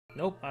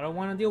Nope, I don't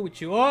want to deal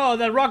with you. Oh,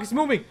 that rock is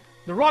moving!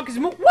 The rock is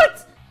moving.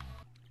 What?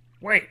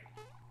 Wait.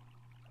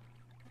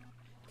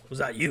 Was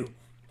that you?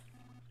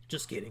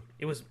 Just kidding.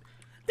 It was...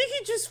 Did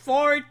he just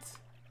fart?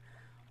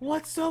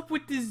 What's up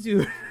with this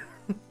dude?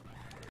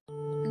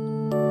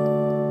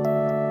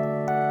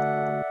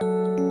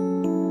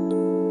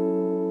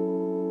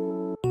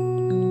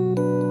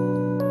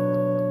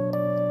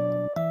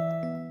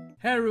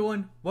 Hey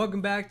everyone,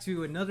 welcome back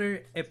to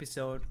another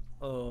episode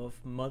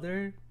of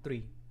Mother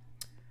 3.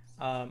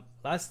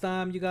 Last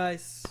time, you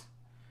guys,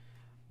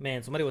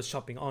 man, somebody was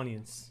chopping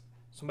onions.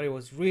 Somebody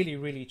was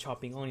really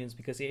chopping onions,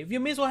 because if you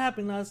missed what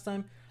happened last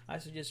time, I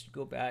suggest you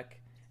go back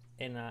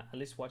and at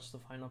least watch the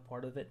final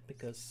part of it,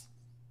 because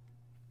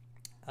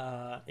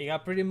it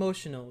got pretty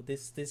emotional.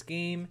 This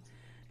game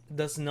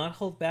does not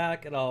hold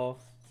back at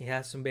all. It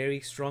has some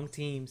very strong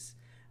teams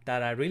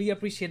that I really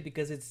appreciate,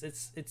 because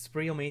it's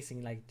pretty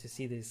amazing, like, to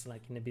see this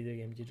like in a video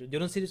game. You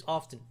don't see this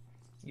often.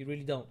 You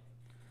really don't.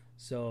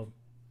 So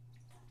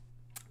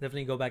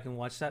definitely go back and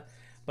watch that.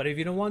 But if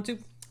you don't want to,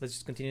 let's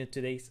just continue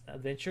today's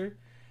adventure.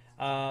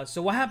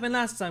 So what happened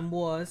last time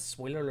was,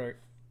 spoiler alert,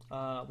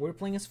 we were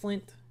playing as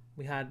Flint.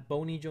 We had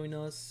Bonnie join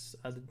us,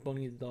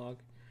 Bonnie the dog.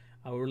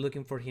 We were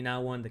looking for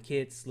Hinawa and the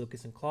kids,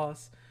 Lucas and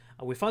Klaus.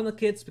 We found the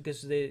kids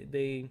because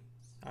they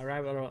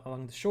arrived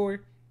along the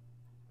shore.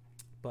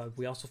 But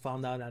we also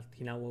found out that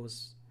Hinawa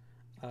was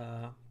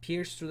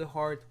pierced through the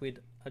heart with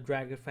a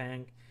dragon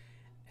fang,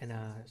 and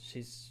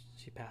she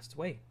passed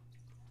away.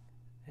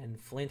 And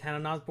Flint had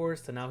an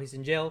outburst, and now he's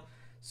in jail.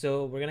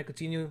 So we're gonna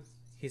continue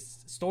his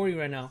story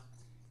right now.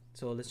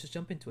 So let's just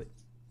jump into it.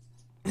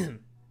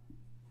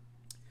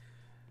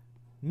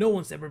 No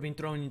one's ever been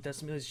thrown into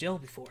Tasmania's jail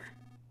before.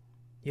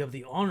 You have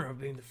the honor of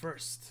being the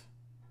first.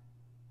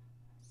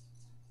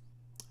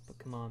 But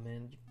come on,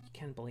 man, you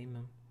can't blame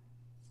him.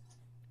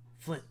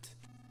 Flint,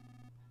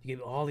 you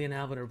gave Ollie and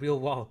Alvin a real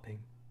walloping.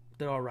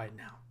 They're alright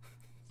now.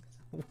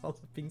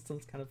 Walloping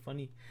sounds kind of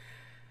funny.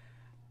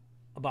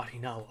 About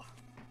Hinawa,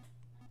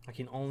 I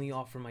can only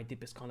offer my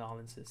deepest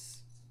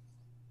condolences.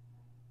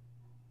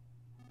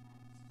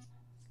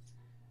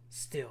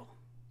 Still,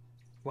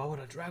 why would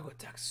a Drago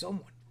attack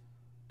someone?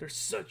 They're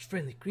such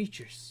friendly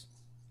creatures.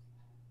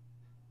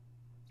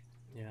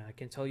 Yeah, I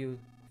can tell you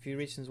a few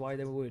reasons why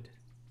they would.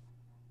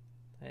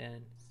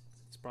 And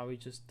it's probably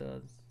just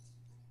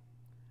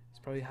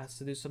probably has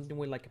to do something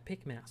with like a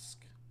pig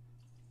mask.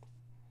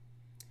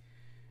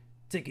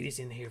 Take it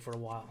easy in here for a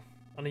while.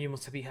 I know you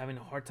must be having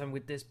a hard time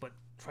with this, but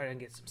try and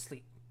get some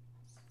sleep.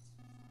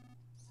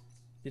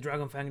 The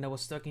dragon fang that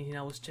was stuck in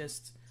Hinawa's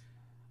chest,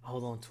 I'll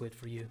hold on to it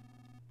for you.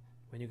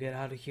 When you get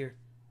out of here,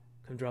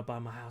 come drop by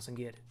my house and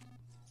get it.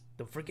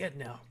 Don't forget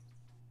now.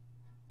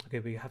 Okay,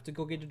 but you have to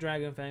go get the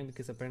dragon fang,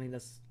 because apparently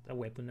that's a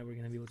weapon that we're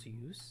gonna be able to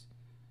use.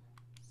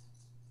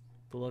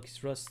 The lock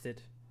is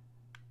rusted.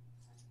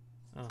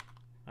 Oh,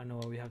 I know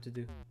what we have to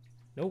do.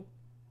 Nope.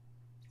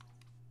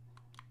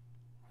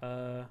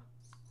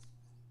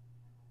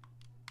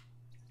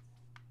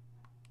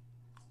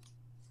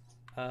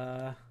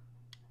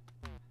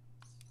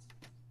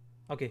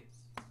 Okay,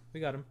 we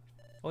got him.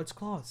 Oh, it's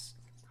Klaus.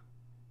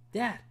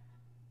 Dad,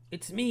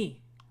 it's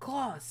me,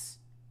 Klaus.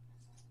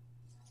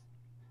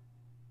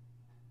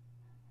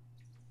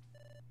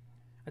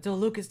 I told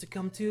Lucas to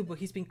come too, but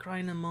he's been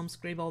crying on Mom's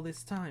grave all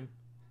this time.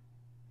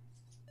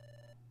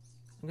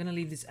 I'm gonna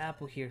leave this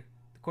apple here.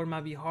 The core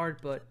might be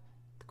hard, but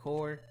the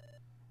core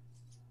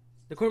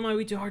might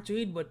be too hard to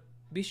eat, but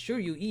be sure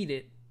you eat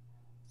it.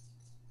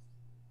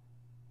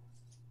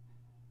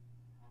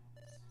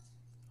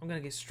 I'm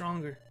gonna get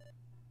stronger.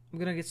 I'm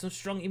gonna get so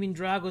strong even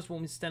Dragos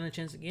won't stand a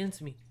chance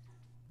against me.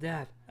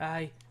 Dad,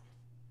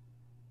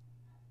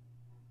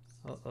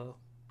 uh-oh.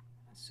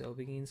 So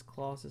begins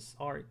Klaus's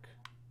arc.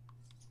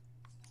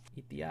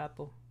 Eat the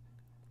apple.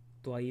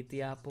 Do I eat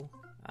the apple?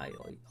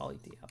 I'll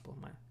eat the apple.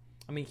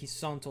 I mean, his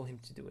son told him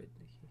to do it.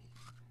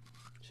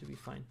 Should be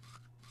fine.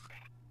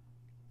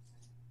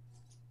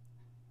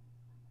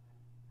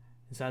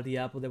 Inside the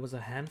apple there was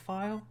a hand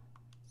file?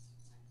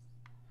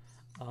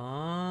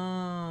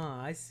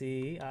 Ah, I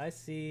see.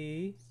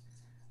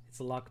 It's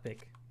a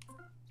lockpick.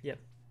 Yep.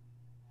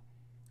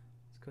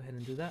 Let's go ahead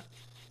and do that.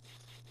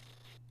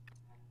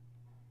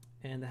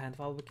 And the hand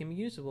file became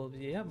usable.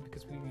 Yeah,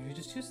 because we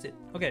just used it.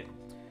 Okay.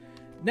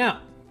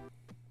 Now,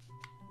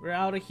 we're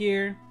out of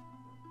here.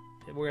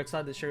 We're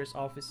outside the sheriff's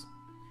office.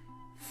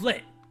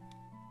 Flint!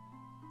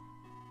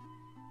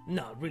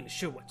 Not really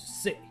sure what to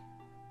say.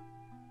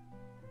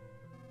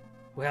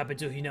 What happened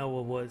to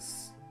Hinawa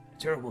was a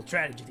terrible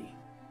tragedy.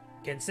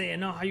 Can't say I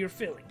know how you're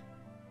feeling.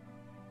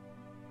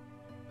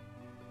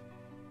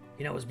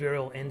 Hinawa's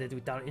burial ended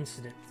without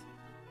incident.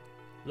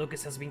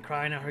 Lucas has been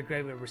crying at her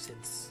grave ever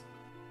since.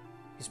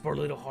 His poor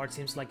little heart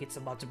seems like it's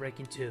about to break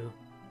in two.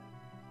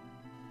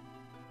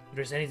 If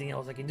there's anything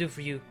else I can do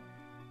for you,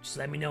 just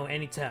let me know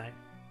anytime.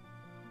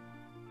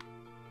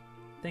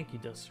 Thank you,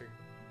 Duster.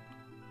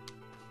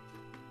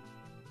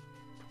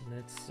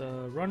 Let's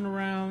run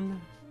around.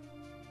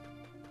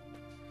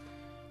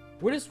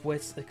 Where does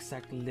Wes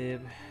exactly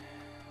live?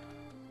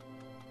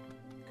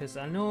 Because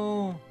I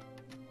know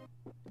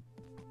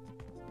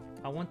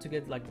I want to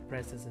get like the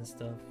presses and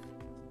stuff.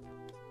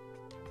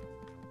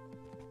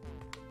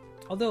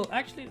 Although,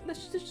 actually,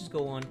 let's just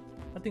go on.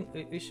 I think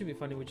it should be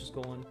funny. We just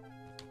go on.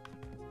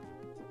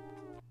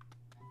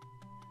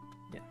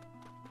 Yeah.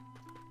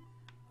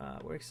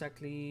 Where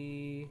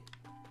exactly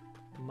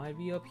might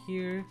be up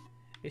here?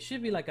 It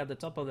should be like at the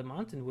top of the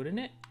mountain, wouldn't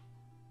it?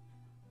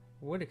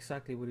 What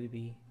exactly would it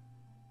be?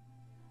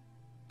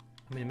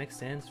 I mean, it makes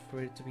sense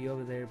for it to be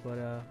over there, but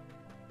I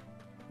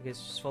guess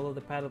just follow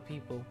the paddle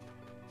people.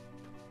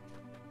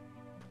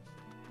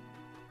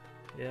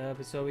 Yeah,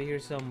 it's over here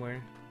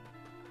somewhere.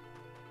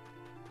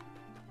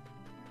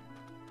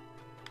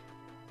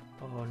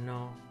 Oh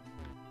no.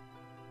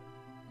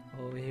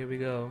 Oh, here we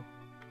go.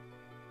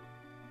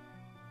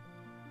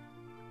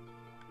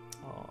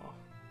 Oh.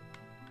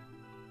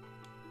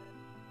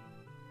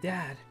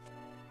 Dad.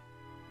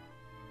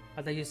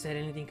 I thought you said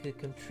anything could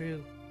come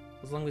true.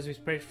 As long as we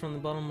pray from the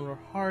bottom of our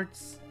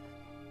hearts.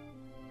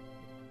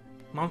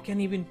 Mom can't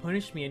even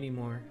punish me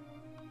anymore.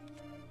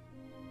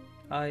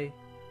 I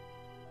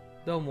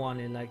don't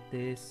want it like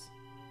this.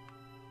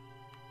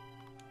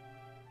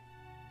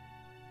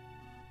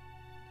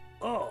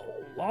 Oh,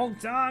 long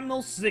time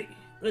no see.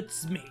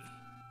 It's me.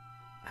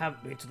 I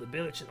haven't been to the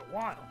village in a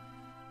while,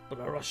 but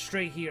I rushed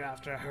straight here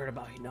after I heard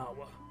about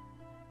Hinawa.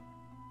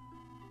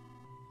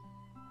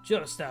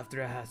 Just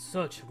after I had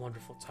such a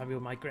wonderful time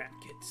with my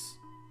grandkids.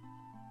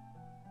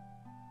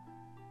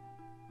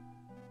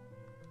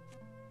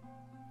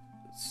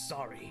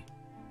 Sorry.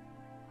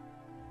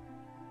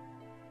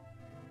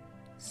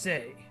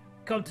 Say,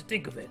 come to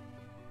think of it,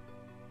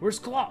 where's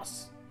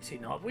Klaus? Is he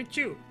not with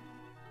you?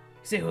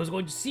 He said he was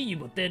going to see you,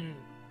 but then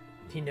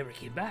he never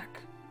came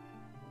back.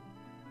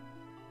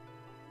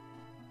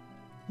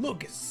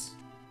 Lucas,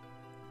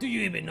 do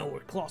you even know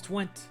where Klaus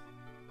went?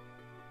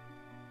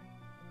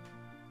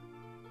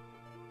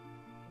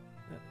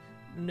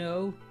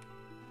 No.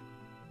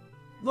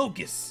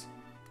 Lucas,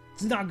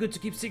 it's not good to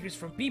keep secrets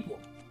from people.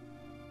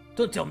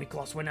 Don't tell me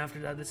Klaus went after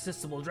that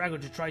detestable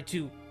Drago to try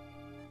to...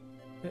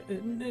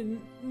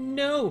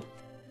 No!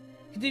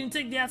 He didn't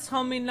take that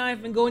homemade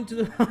knife and go into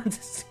the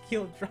mountains to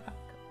kill Drago.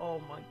 Oh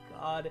my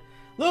god.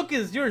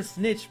 Lucas, you're a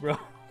snitch, bro.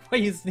 Why are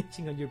you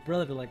snitching on your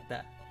brother like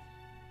that?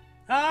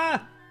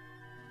 Ah!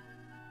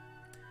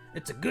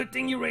 It's a good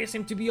thing you raised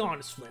him, to be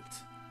honest, Flint.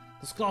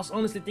 Does Klaus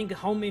honestly think a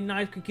homemade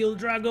knife could kill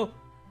Drago?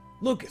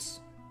 Lucas,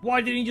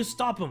 why didn't you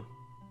stop him?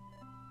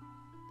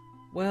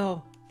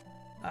 Well,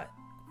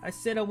 I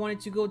said I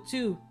wanted to go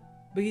too,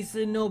 but he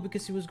said no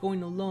because he was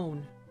going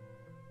alone.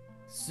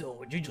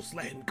 So you just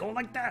let him go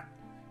like that?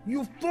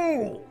 You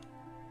fool!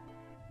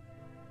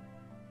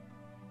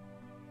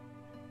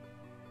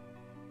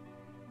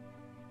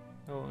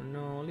 Oh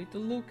no,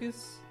 little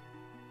Lucas.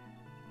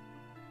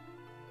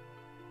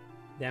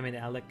 Damn it,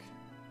 Alec.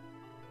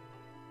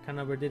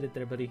 Kinda overdid it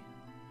there, buddy.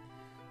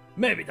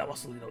 Maybe that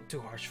was a little too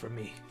harsh for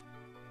me.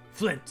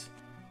 Flint,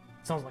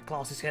 sounds like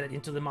Klaus is headed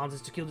into the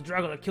mountains to kill the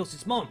Drago that kills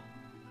his mom.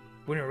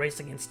 We're in a race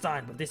against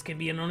time, but this can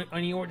be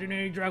any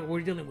ordinary Drago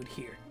we're dealing with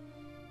here.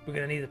 We're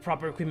gonna need the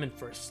proper equipment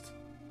first.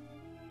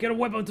 Get a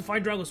weapon to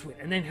fight Dragos with,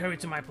 and then hurry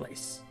to my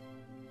place.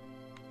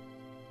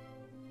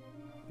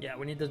 Yeah,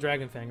 we need the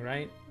Dragon Fang,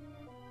 right?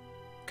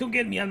 Come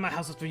get me at my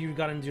house after you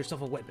got into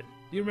yourself a weapon.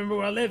 Do you remember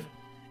where I live?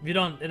 If you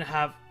don't, then I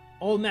have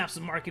all maps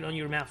and mark it on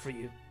your map for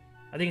you.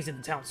 I think it's in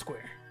the town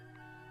square.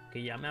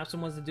 Okay, yeah,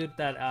 Mapson was the dude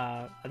that,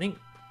 I think...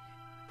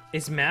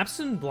 Is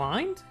Mapson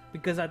blind?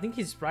 Because I think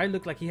his sprite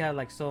looked like he had,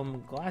 like,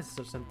 some glasses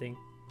or something.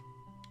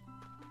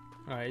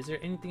 Alright, is there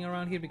anything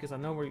around here? Because I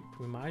know we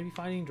might be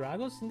fighting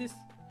Dragos in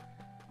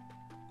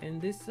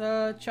this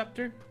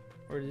chapter.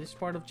 Or this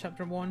part of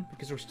chapter 1.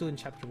 Because we're still in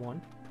chapter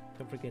 1.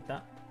 Don't forget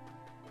that.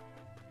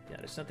 Yeah,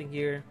 there's nothing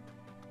here.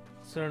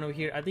 So I don't know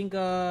here. I think,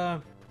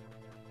 it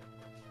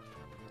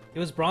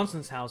was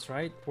Bronson's house,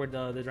 right? Where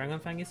the Dragon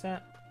Fang is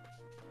at?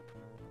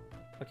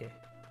 Okay.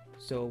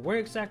 So, where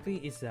exactly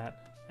is that?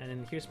 And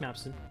then here's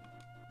Mapson.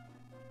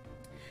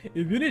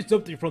 If you need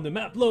something from the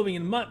map-loving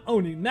and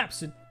map-owning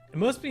Mapson, it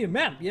must be a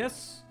map,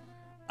 yes?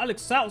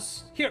 Alec's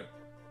house. Here,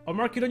 I'll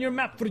mark it on your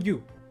map for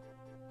you.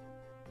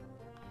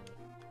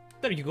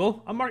 There you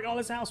go. I'll mark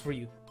Alec's house for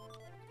you.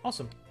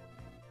 Awesome.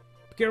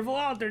 Be careful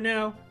out there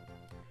now.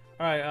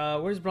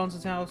 Alright, where's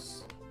Bronson's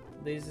house?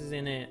 This is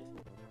in it.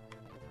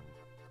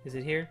 Is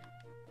it here?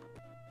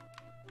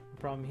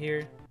 Problem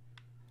here.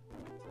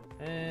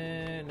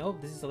 And nope,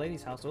 this is the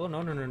lady's house. Oh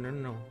no.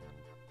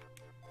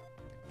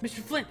 Mr.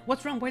 Flint,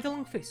 what's wrong? Why the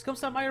long face? Come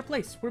stop by our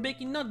place. We're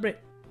baking nut bread.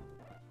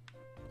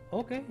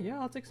 Okay, yeah,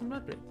 I'll take some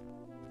nut bread.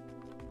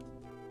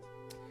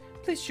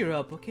 Please cheer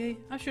up, okay?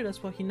 I'm sure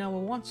that's what Hinawa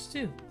wants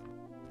too.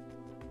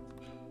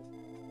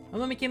 My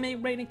mommy can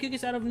make bread and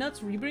cookies out of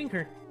nuts we bring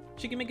her.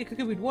 She can make a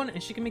cookie with 1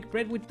 and she can make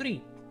bread with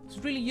 3. It's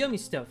really yummy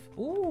stuff.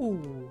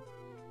 Ooh.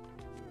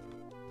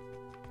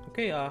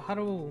 Okay, how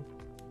do...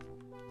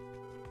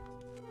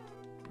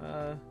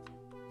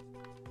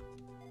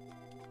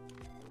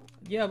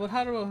 Yeah, but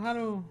how do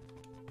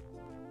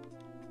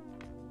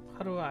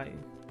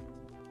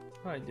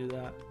I do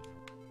that?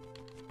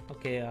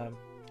 Okay,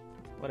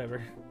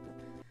 whatever.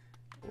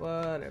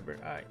 Whatever.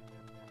 Alright.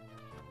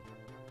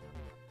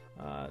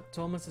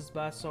 Thomas's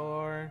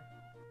Bazaar.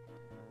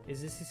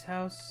 Is this his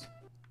house?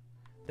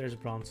 There's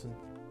Bronson.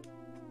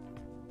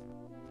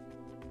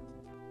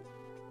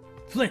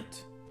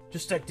 Flint!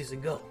 Just take this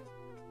and go.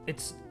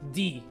 It's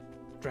the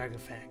Dragon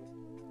Fang.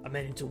 I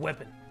made it into a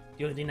weapon.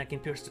 The only thing that can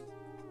pierce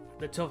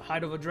the tough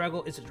hide of a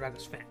Drago is a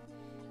Drago's Fang.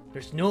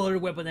 There's no other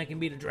weapon that can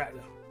beat a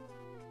Drago.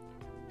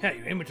 Hey,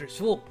 your inventory's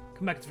full.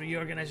 Come back to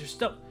reorganize your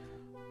stuff.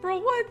 Bro,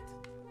 what?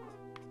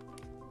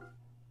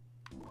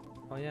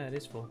 Oh yeah, it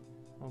is full.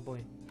 Oh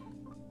boy.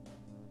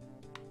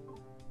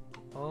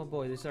 Oh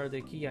boy, these are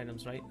the key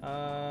items, right?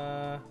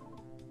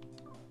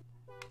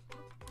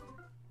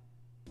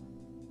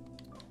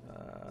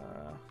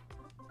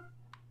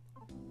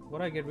 What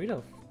do I get rid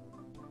of?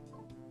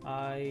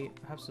 I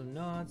have some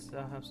nuts.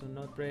 I have some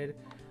nut bread.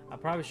 I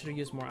probably should have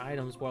used more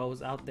items while I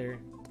was out there.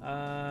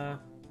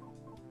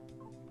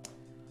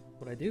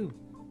 What I do?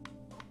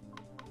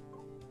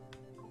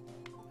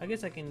 I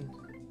guess I can.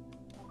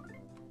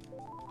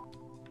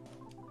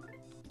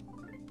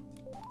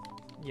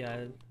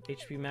 Yeah,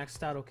 HP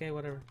maxed out. Okay,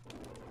 whatever.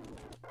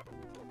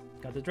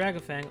 Got the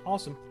Dragon Fang.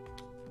 Awesome.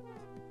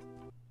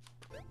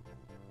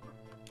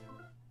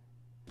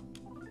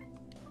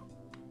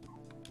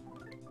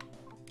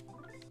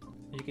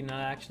 You can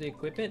actually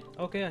equip it?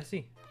 Okay, I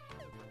see.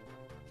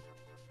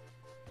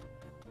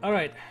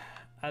 Alright.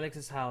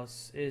 Alex's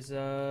house is,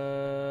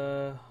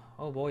 oh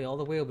boy, all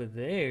the way over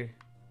there.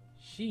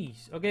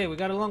 Jeez. Okay, we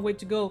got a long way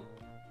to go.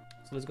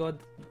 So let's go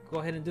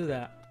ahead and do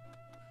that.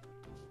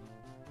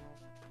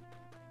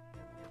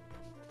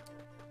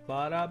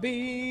 Bada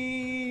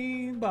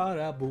bing,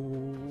 bada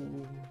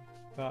boom.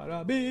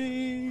 Bada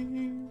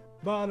bing,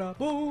 bada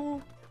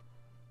boom.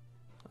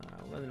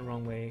 Went the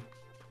wrong way.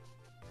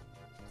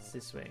 It's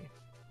this way.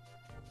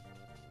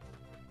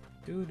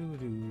 Doo doo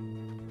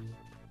doo.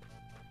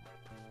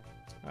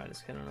 Alright,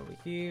 let's head on over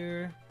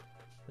here.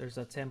 There's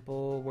a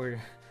temple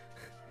where.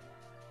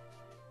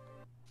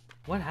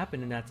 What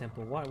happened in that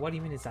temple? What do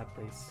you mean it's that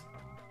place?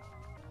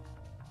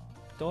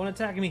 Don't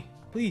attack me,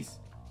 please.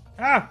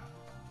 Ah!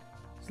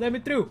 Just let me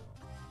through.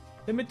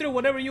 Let me through,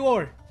 whatever you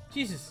are.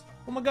 Jesus.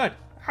 Oh my god.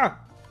 Ah!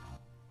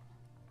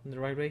 In the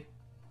right way?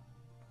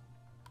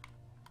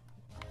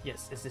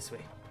 Yes, it's this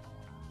way.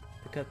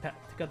 Take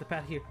out the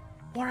path here.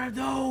 What are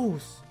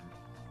those?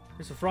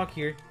 There's a frog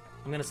here.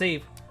 I'm gonna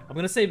save. I'm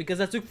gonna save because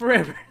that took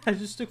forever. That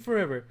just took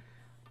forever.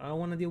 I don't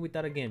want to deal with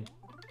that again.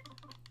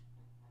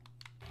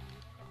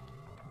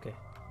 Okay.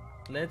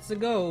 Let's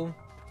go.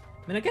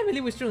 Man, I can't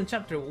believe we're still in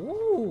chapter.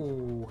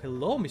 Ooh,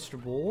 hello,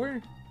 Mr.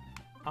 Boar.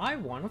 I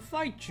want to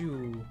fight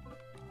you.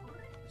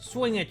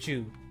 Swing at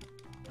you.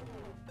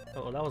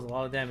 Oh, that was a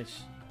lot of damage.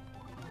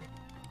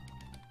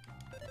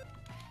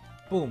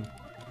 Boom.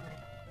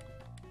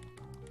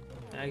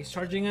 He's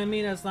charging at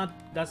me. That's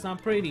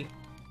not pretty.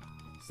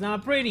 It's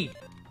not pretty.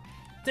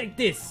 Take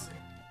this.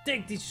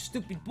 Take this,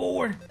 stupid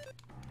boar.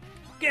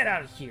 Get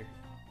out of here.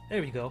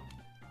 There we go.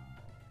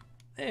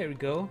 There we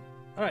go.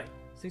 Alright,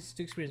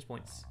 62 experience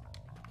points.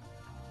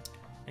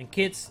 And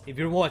kids, if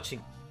you're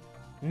watching,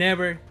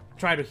 never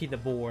try to hit the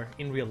boar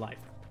in real life.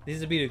 This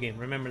is a video game,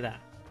 remember that.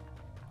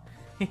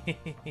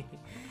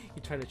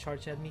 He tried to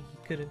charge at me, he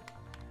couldn't.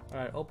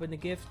 Alright, open the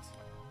gift.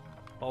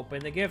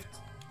 Open the gift.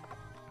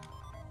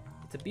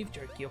 It's a beef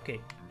jerky,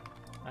 okay.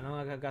 I know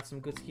I got some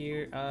goods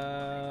here.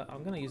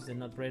 I'm gonna use the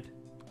nut bread.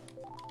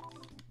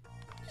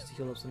 Just to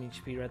heal up some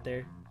HP right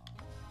there.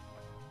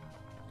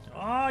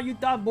 Oh, you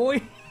thought,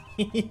 boy!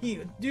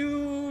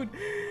 Dude!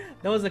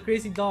 That was a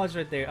crazy dodge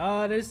right there.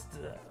 There's...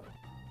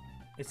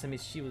 It's a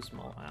mischievous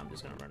mole. I'm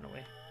just gonna run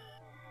away.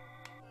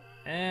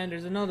 And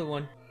there's another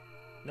one.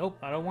 Nope,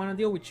 I don't want to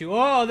deal with you.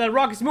 Oh, that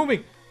rock is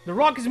moving! The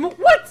rock is moving!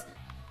 What?!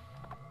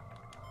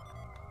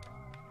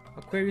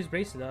 Aquarius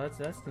bracelet,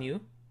 that's new.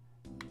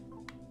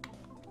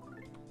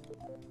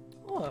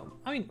 Oh,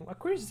 I mean,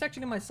 Aquarius is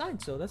actually on my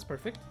side, so that's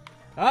perfect.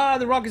 Ah,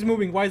 the rock is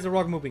moving. Why is the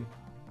rock moving?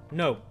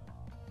 No.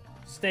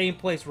 Stay in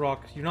place,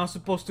 rock. You're not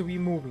supposed to be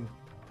moving.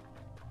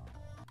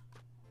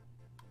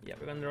 Yeah,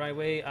 we're going the right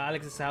way.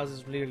 Alex's house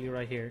is literally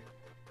right here.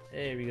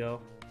 There we go.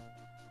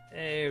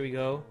 There we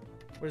go.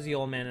 Where's the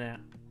old man at?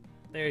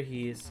 There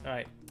he is.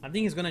 Alright. I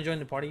think he's gonna join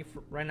the party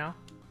right now.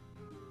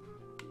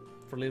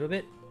 For a little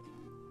bit.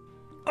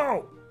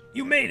 Oh!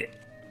 You made it!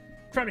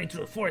 Traveling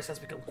through the forest has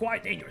become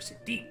quite dangerous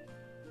indeed.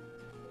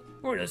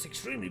 Or those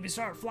extremely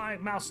bizarre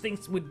flying mouse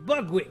things with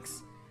bug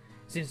wings.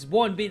 Since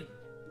one bit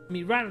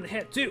me right on the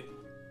head too.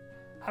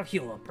 I've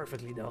healed up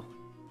perfectly though.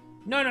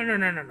 No.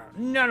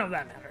 None of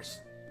that matters.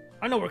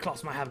 I know where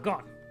Klaus might have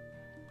gone.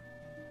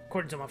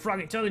 According to my frog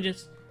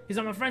intelligence, he's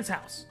at my friend's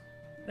house.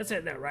 Let's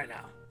head there right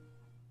now.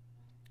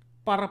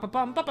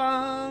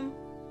 Ba-da-pa-pum-pa-pum.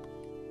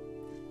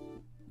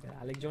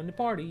 Alec joined the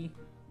party.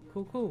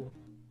 Cool.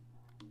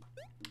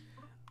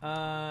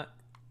 Can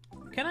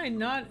I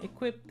not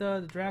equip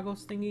the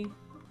Dragos thingy?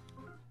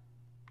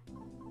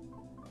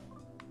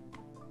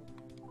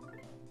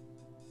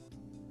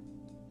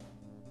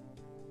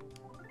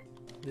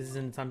 This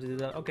isn't the time to do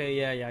that. Okay,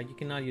 yeah, you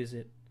cannot use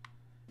it.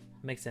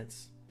 Makes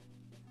sense.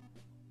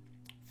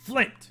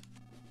 Flint!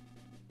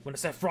 When I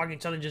said frogging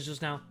challenges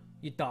just now,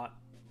 you thought,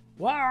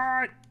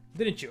 what?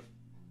 Didn't you?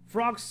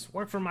 Frogs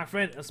work for my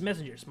friend as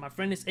messengers. My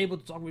friend is able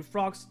to talk with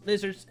frogs,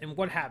 lizards, and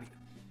what have you.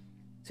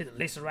 See the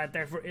lizard right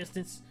there, for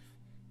instance?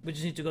 We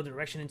just need to go the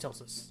direction it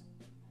tells us.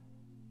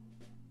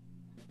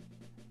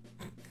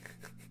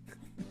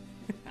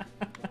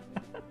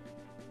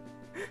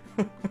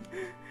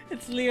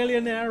 It's literally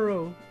an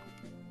arrow.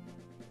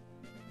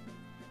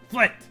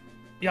 Flint!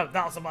 You have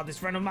doubts about this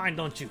friend of mine,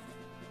 don't you?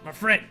 My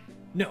friend!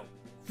 No,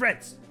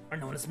 friends are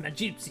known as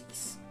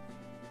Magypsies.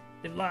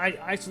 They've lied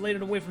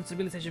isolated away from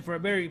civilization for a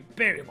very,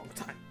 very long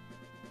time.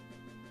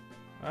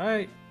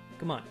 Alright,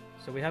 come on.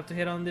 So we have to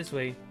head on this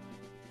way.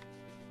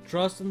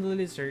 Trust in the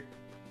lizard.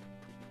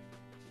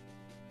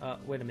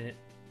 Wait a minute.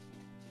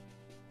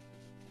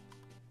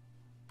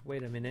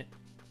 Wait a minute.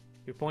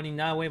 You're pointing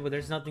that way, but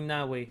there's nothing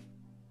that way.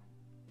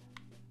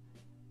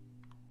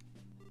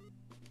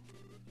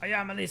 I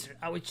am a lizard.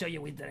 I will show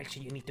you which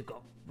direction you need to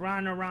go.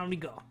 Round and round we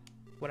go.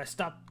 When I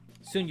stop,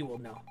 soon you will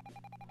know.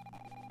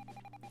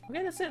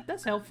 Okay, that's it.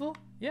 That's helpful.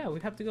 Yeah,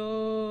 we have to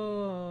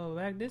go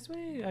back this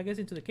way, I guess,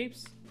 into the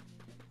caves.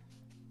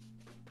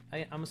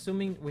 I'm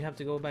assuming we have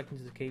to go back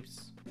into the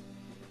caves.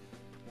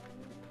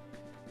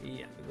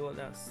 Yeah, we go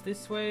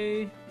this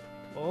way.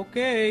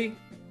 Okay.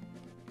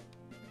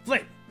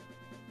 Flint!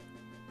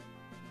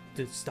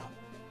 Dude, stop.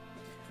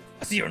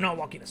 I see you're not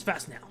walking as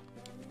fast now.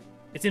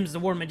 It seems the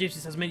war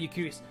Magypsies has made you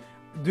curious.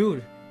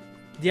 Dude.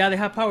 Yeah, they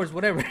have powers,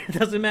 whatever. It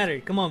doesn't matter.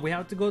 Come on, we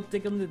have to go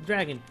take on the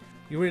dragon.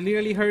 You were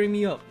literally hurrying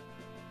me up.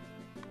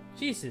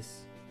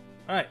 Jesus.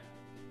 Alright.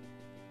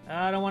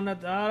 I don't wanna.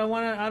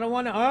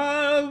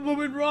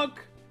 Moving rock!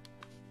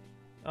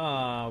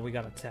 We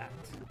got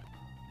attacked.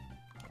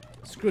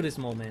 Screw this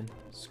mole, man.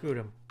 Screw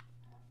him.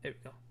 There we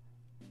go.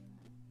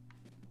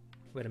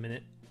 Wait a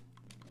minute.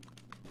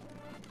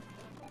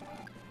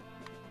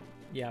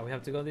 Yeah, we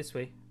have to go this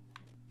way.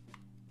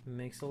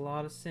 Makes a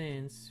lot of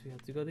sense. We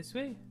have to go this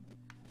way.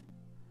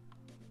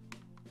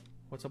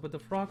 What's up with the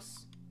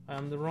frogs?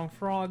 I'm the wrong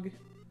frog.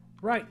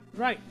 Right.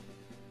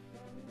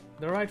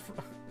 The right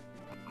frog.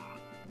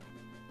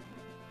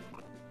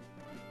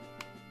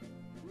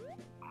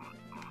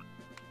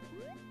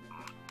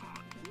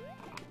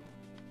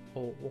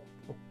 Oh,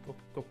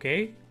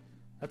 okay.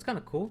 That's kind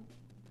of cool.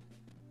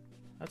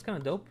 That's kind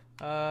of dope.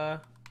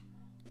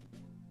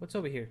 What's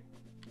over here?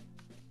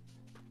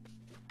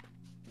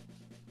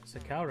 It's a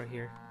cow right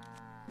here.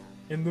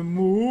 In the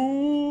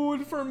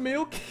mood for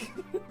milk.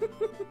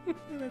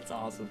 That's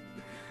awesome.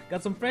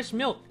 Got some fresh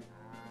milk.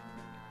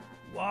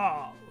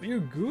 Wow, you're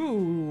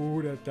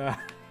good at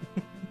that.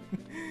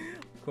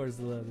 Of course,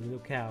 the little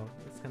cow.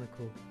 That's kind of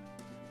cool.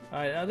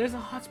 Alright, there's a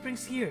hot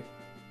springs here.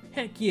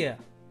 Heck yeah.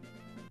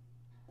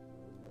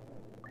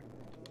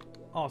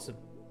 Awesome.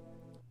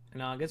 And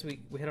now I guess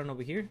we head on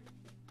over here.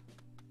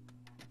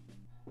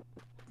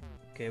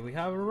 Okay, we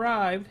have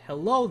arrived.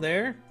 Hello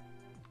there.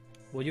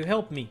 Will you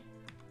help me?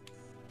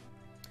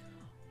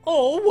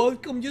 Oh,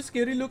 welcome, you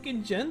scary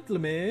looking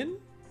gentleman.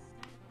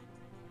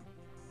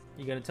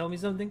 You gonna tell me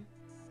something?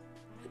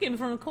 I came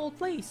from a cold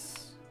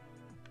place.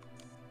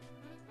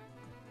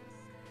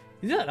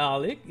 Is that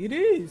Alec? It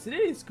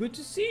is. Good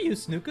to see you,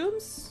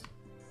 Snookums.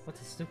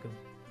 What's a Snookum?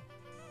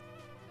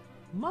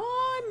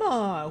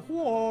 My,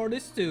 who are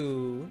these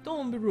two?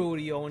 Don't be rude,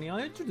 Ionia.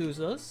 Introduce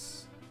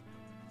us.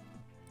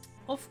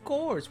 Of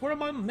course, where are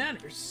my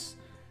manners?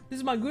 This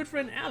is my good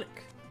friend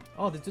Alec.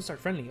 Oh, they just are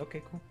friendly.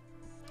 Okay, cool.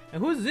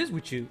 And who is this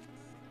with you?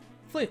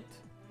 Flint.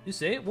 You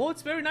say? Well,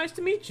 it's very nice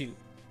to meet you.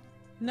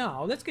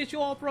 Now, let's get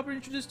you all properly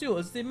introduced to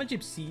us, the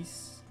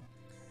Magypsies.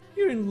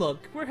 You're in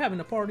luck. We're having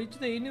a party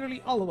today.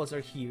 Nearly all of us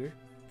are here.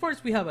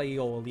 First, we have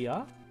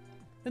Aeolia.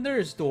 Then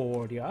there's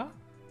Doria,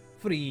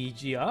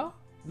 Phrygia,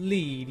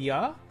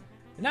 Lydia,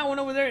 and that one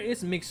over there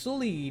is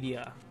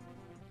Mixolydia.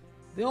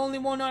 The only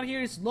one not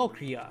here is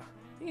Locria.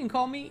 You can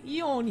call me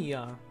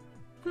Ionia.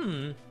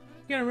 You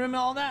gonna remember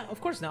all that?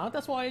 Of course not.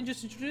 That's why I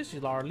just introduced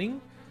you,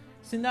 darling.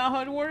 See now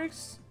how it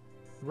works?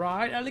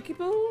 Right,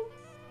 Alecipoo?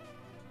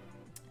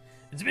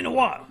 It's been a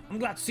while. I'm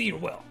glad to see you're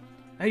well.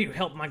 I hear you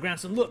helped my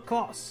grandson look,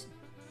 Klaus.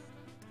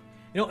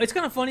 You know, it's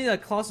kind of funny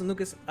that Klaus and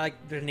Lucas, like,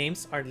 their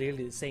names are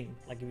literally the same.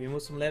 Like, if you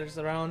move some letters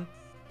around,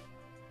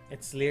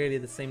 it's literally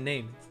the same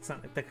name. It's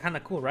not, they're kind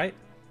of cool, right?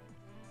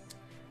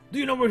 Do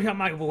you know where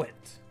Yamago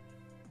went?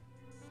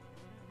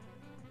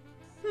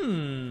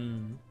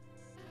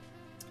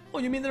 Oh,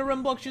 you mean the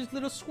rambunctious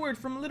little squirt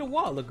from a little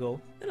while ago?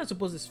 Then I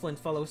suppose this Flint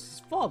fellow is his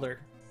father.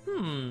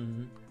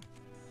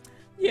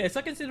 Yes,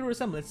 I can see the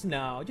resemblance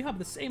now. You have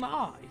the same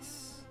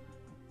eyes.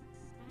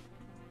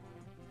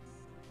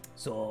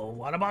 So,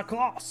 what about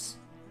Klaus?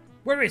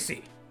 Where is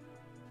he?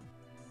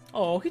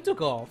 Oh, he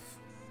took off.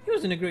 He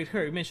was in a great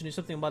hurry, mentioning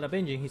something about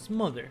avenging his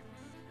mother.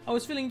 I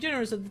was feeling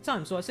generous at the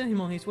time, so I sent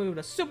him on his way with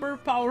a super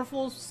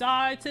powerful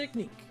psi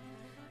technique.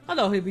 I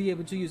thought he'd be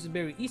able to use it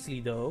very easily,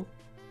 though.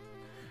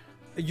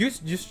 You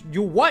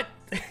what?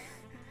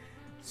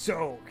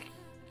 So,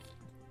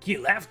 he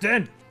left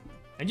then?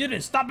 And you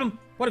didn't stop him?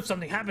 What if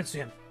something happens to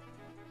him?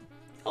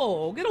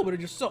 Oh, get over it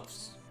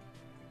yourselves.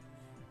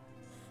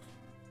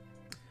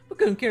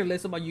 couldn't care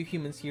less about you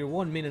humans here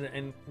 1 minute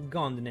and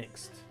gone the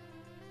next.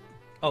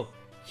 Oh,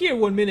 here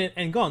 1 minute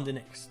and gone the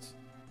next.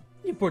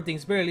 You poor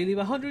things barely live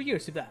 100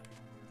 years if that.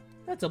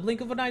 That's a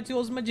blink of an eye to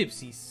us my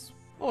gypsies.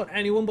 Why would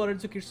anyone bother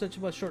to care such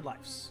about short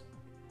lives?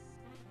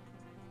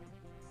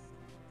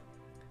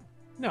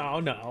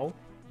 No.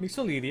 Miss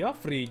Olivia,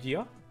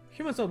 Phrygia.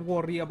 Humans don't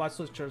worry about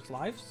such short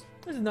lives.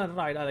 Isn't that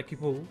right, Alec?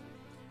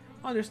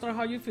 I understand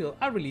how you feel.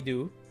 I really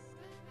do.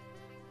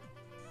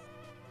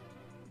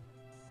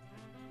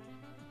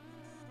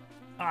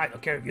 I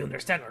don't care if you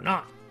understand or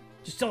not.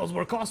 Just tell us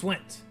where Klaus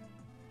went.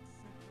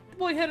 The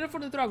boy headed for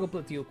the Drago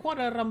Plateau. Quite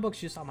a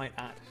rambunctious, I might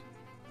add.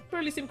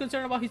 Barely seemed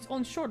concerned about his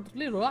own short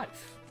little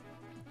life.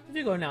 If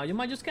you go now, you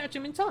might just catch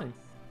him in time.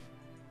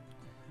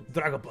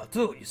 Drago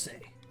Plateau, you say?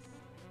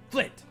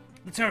 Flint,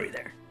 let's hurry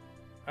there.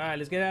 Alright,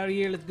 let's get out of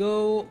here. Let's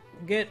go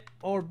get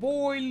our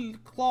boy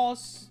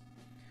Klaus.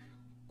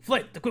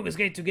 Flint, the quickest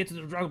gate to get to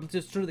the Drago Plateau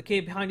is through the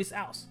cave behind his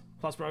house.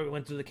 Klaus probably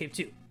went through the cave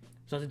too.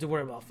 There's nothing to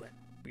worry about, Flint.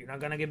 But you're not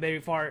gonna get very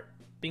far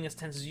being as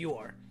tense as you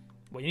are.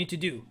 What you need to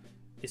do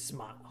is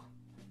smile.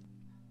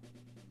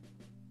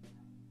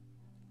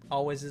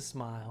 Always a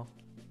smile.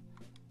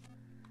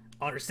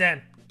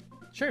 Understand?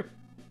 Sure.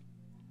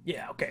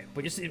 Yeah, okay,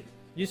 but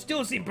you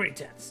still seem pretty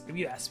tense, if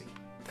you ask me.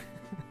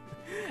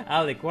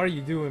 Alec, what are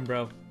you doing,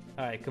 bro?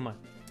 Alright, come on.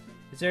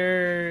 Is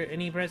there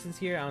any presents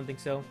here? I don't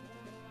think so.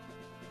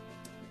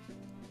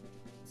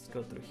 Let's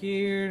go through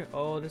here.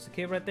 Oh, there's a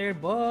cave right there,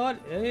 but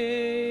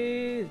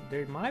hey,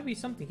 there might be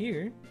something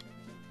here.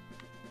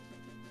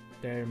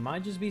 There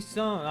might just be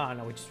some... Oh,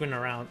 no, we just went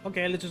around.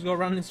 Okay, let's just go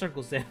around in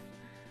circles then.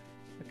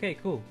 Okay,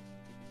 cool.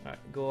 Alright,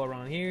 go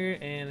around here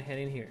and head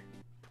in here.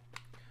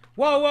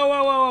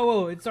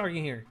 Whoa, it's dark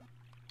in here.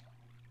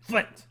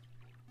 Flint!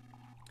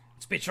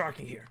 It's pitch dark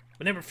in here,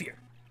 but never fear.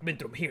 I've been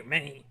through here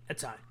many a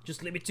time.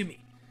 Just leave it to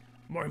me.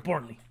 More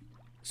importantly,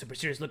 a super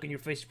serious look in your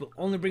face will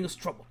only bring us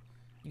trouble.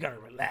 You gotta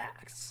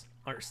relax.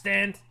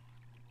 Understand?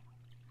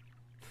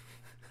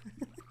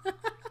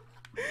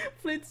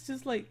 Flint's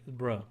just like,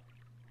 bro.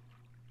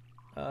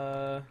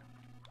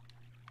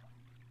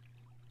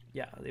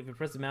 Yeah, if we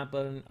press the map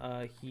button,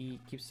 he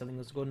keeps telling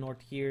us to go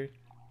north here.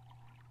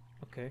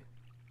 Okay.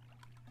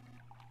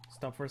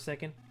 Stop for a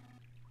second.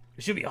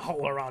 There should be a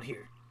hole around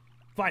here.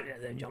 Find it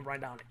and then jump right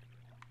down it.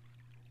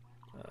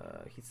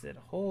 He said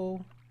a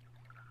hole.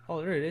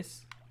 Oh, there it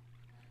is.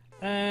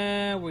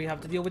 And we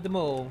have to deal with the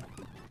mole.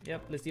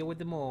 Yep, let's deal with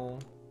the mole.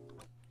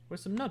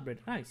 Where's some nut bread?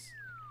 Nice.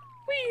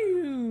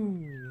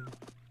 Woo!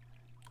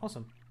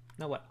 Awesome.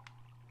 Now what?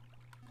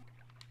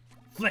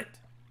 Flint,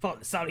 follow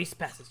the southeast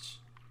passage.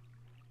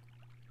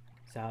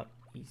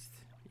 Southeast.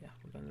 Yeah,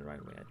 we're going the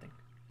right way, I think.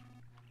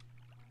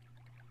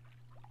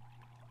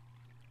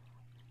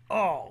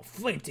 Oh,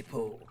 Flinty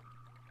Poo.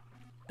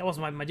 That was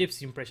my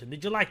gypsy impression.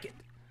 Did you like it?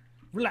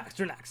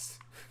 Relax.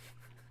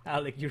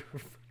 Alec, you're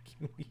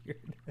fucking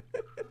weird.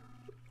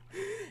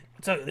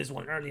 I'll tell you this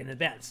one early in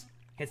advance.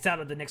 Head south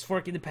at the next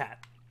fork in the path.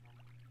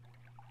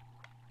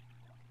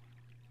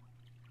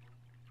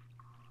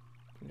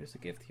 There's a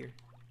gift here.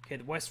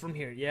 Head west from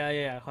here.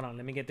 Yeah. Hold on,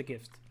 let me get the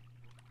gift.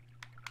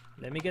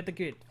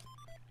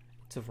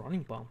 It's a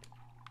running bomb.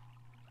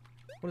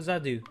 What does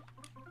that do?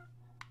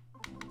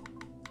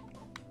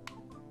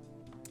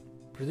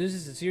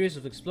 Produces a series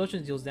of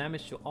explosions, deals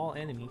damage to all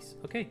enemies.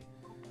 Okay.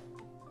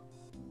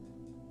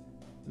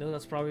 Milk,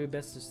 that's probably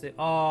best to stay.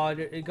 Oh,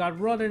 it got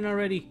rotten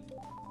already.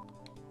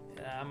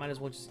 I might as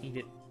well just eat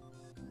it.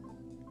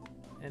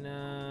 And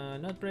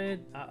nut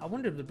bread. I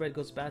wonder if the bread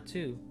goes bad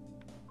too.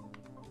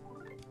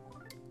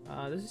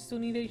 Does it still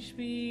need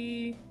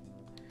HP?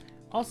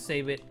 I'll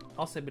save it.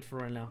 I'll save it for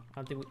right now.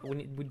 I don't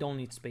think we don't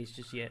need space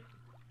just yet.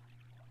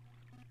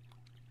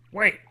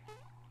 Wait.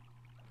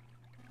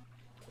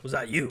 Was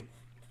that you?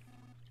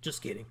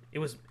 Just kidding. It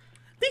was.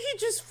 Did he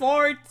just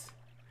fart?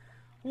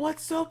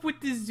 What's up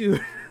with this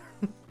dude?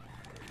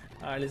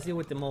 Alright, let's deal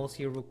with the moles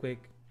here real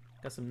quick.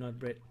 Got some nut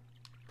bread.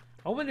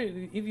 I wonder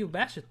if you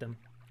bash at them.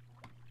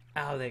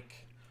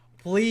 Alec,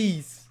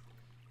 please.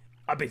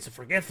 I've been so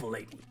forgetful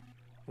lately.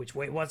 Which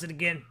way was it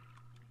again?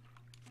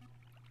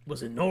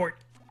 Was it north?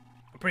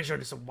 I'm pretty sure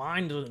there's a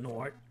line to the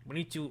north. We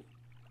need to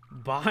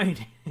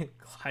bind and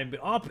climb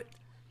up it.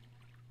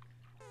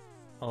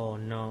 Oh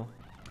no.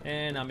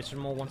 And Mr.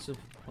 Mole wants to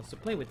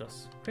play with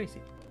us.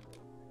 Crazy.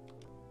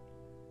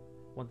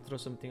 Want to throw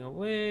something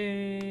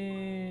away?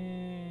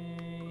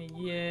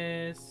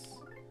 Yes.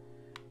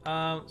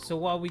 So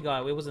what we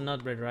got? It was a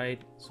nut bread,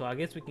 right? So I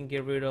guess we can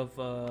get rid of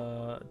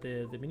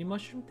the mini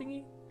mushroom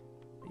thingy,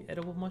 the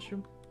edible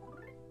mushroom.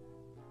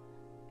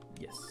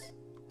 Yes.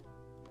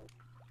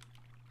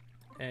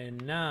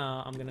 And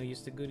now I'm gonna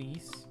use the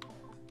goodies.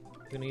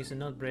 I'm gonna use a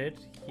nut bread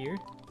here.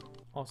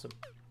 Awesome.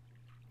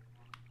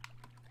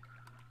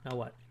 Now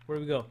what? Where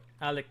do we go?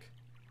 Alec,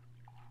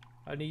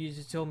 I need you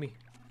to tell me.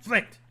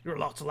 Flint, you're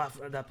allowed to laugh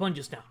at that pun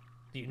just now.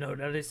 Do you know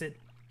what I said?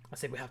 I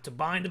said we have to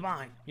bind the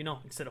bind, you know,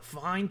 instead of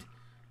find.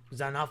 Is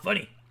that not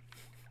funny?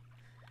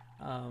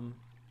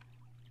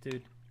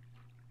 Dude.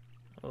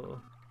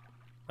 Oh.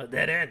 A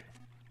dead end.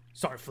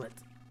 Sorry, Flint.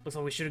 Looks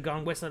like we should have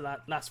gone west of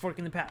that last fork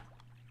in the path.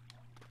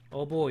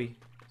 Oh boy.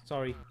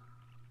 Sorry.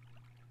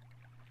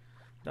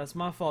 That's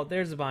my fault.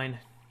 There's the bind.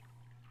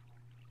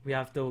 We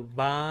have to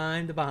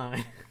bind the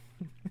bind.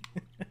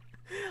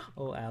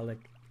 Oh, Alec.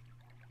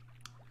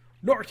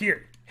 North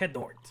here. Head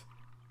north.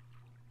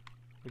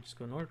 We just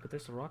go north, but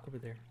there's a rock over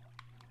there.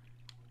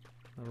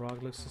 The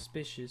rock looks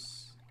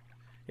suspicious.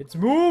 It's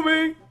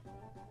moving!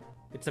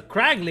 It's a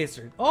crag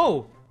lizard.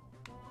 Oh!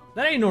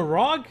 That ain't no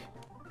rock!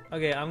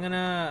 Okay, I'm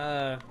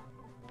gonna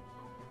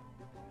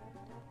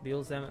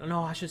build them.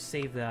 No, I should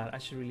save that. I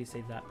should really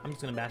save that. I'm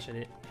just gonna bash at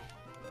it.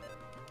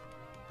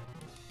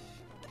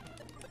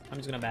 I'm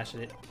just gonna bash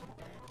at it.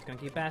 Just gonna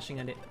keep bashing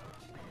at it.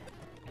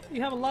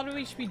 You have a lot of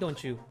HP,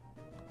 don't you?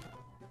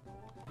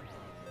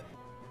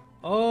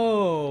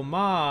 Oh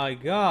my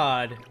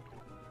god.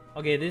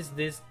 Okay, this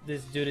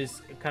dude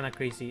is kind of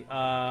crazy.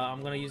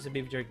 I'm gonna use the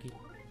beef jerky.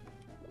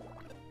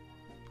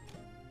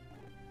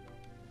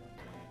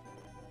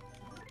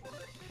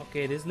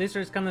 Okay, this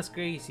lizard is kind of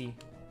crazy.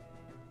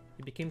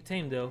 He became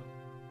tame though.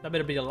 That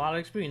better be a lot of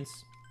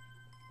experience.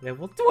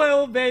 Level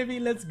 12, baby,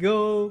 let's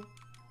go.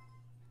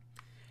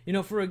 You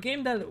know, for a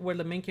game that where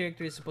the main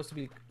character is supposed to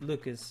be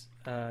Lucas,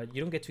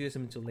 you don't get to use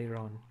him until later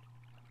on.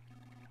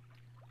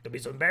 Don't be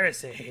so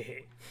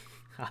embarrassing.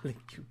 Alec,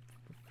 you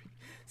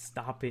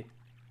stop it.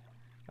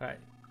 Alright.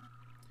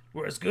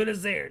 We're as good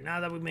as there now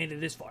that we made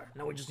it this far.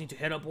 Now we just need to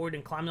head upward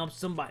and climb up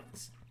some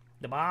vines.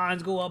 The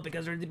vines go up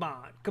because they're the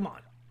vine. Come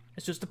on.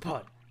 It's just a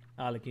putt.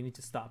 Alec, you need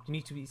to stop. You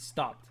need to be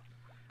stopped.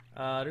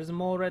 There's a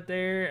mole right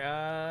there.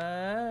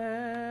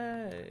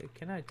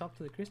 Can I talk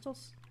to the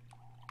crystals?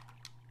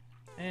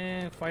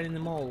 And fighting the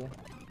mole.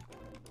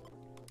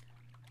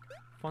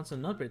 Found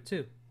some nutbread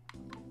too.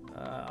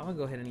 I'm gonna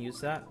go ahead and use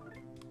that.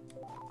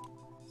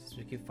 Since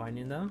we keep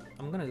finding them,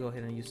 I'm gonna go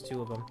ahead and use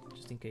 2 of them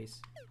just in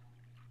case.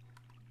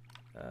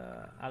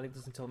 Alec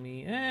doesn't tell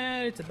me.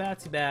 It's a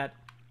batsy bat.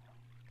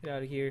 Get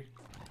out of here.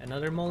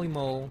 Another moley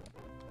mole.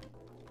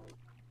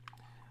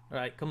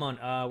 Alright, come on.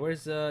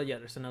 Where's yeah,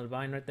 there's another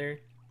vine right there.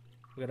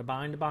 We gotta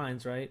bind the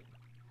vines, right?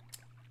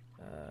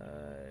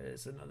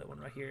 There's another one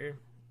right here.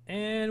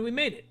 And we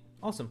made it.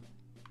 Awesome.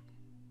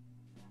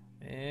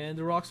 And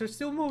the rocks are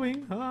still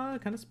moving.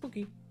 Kind of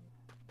spooky.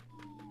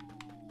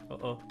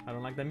 Uh-oh, I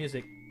don't like that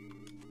music.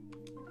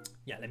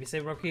 Yeah, let me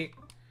save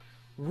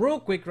real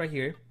quick right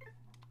here.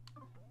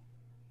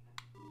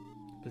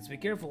 Let's be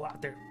careful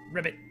out there.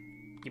 Ribbit.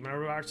 Give my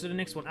regards to the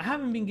next one. I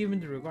haven't been given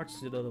the regards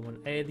to the other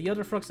one. The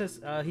other frog says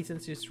he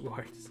sends his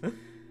regards.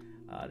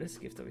 There's a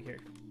gift over here.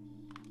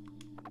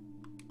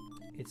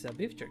 It's a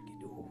beef jerky.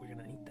 Ooh, we're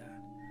gonna eat that.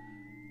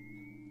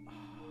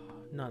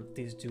 Oh, not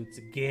these dudes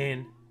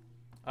again.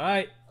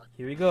 Alright,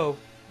 here we go.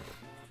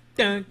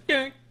 Dun,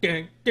 dun,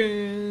 dun,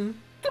 dun.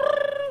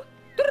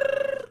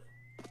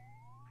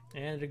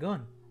 And they're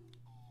gone.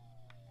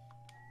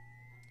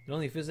 In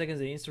only a few seconds,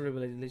 the instant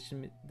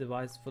rehabilitation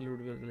device fully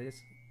rehabilitates.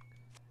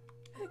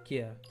 Heck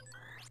yeah!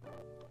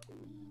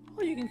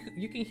 Oh,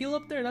 you can heal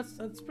up there.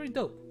 That's pretty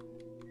dope.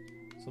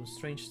 Some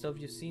strange stuff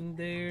you've seen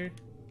there.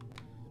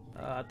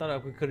 I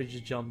thought we could have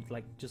just jumped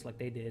just like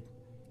they did.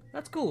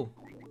 That's cool.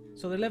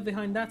 So they left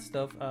behind that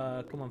stuff.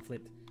 Come on,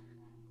 Flit.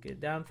 Get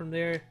down from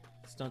there.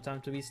 It's no time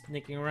to be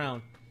sneaking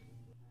around.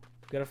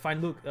 We gotta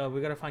find Luke.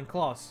 We gotta find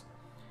Klaus.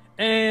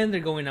 And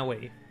they're going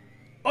away.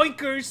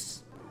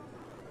 Oinkers!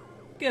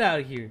 Get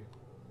out of here.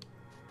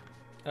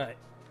 Alright.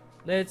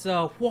 Let's,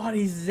 what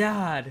is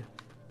that?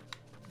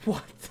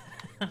 What?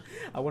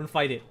 I wanna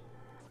fight it.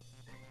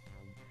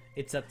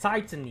 It's a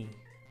Titany.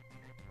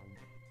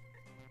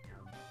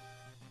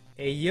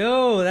 Hey,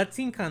 yo, that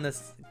thing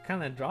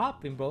kinda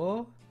dropping,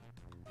 bro.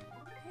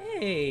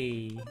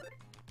 Hey.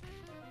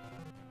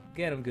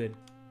 Get him good.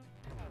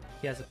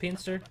 He has a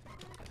pincer.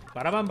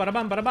 Ba-da-bam,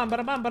 ba-da-bam, ba-da-bam,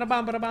 ba-da-bam,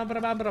 ba-da-bam, ba-da-bam,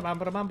 ba-da-bam, ba-da-bam,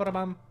 ba-da-bam,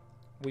 ba-da-bam.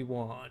 We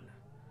won.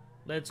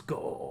 Let's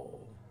go.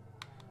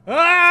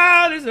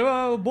 Ah, there's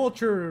a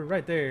vulture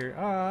right there.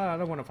 I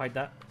don't want to fight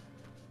that.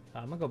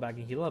 I'm gonna go back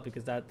and heal up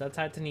because that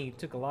Titany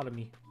took a lot of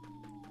me.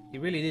 He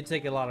really did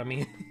take a lot of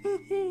me.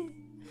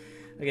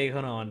 Okay,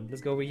 hold on.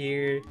 Let's go over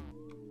here.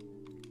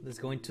 Let's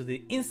go into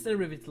the instant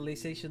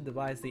revitalization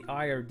device, the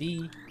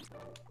IRD.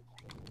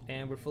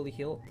 And we're fully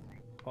healed.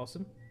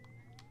 Awesome.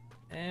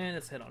 And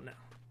let's head on now.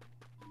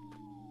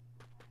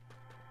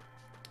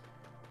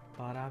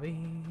 Bada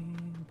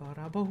bing,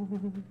 bada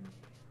boom.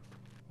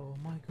 Oh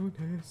my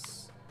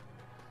goodness.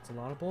 It's a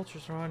lot of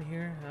vultures around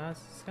here.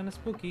 It's kind of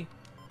spooky.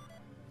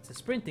 It's a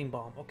sprinting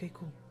bomb. Okay,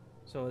 cool.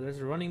 So there's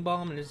a running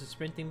bomb and there's a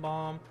sprinting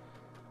bomb.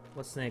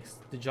 What's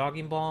next? The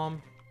jogging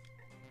bomb.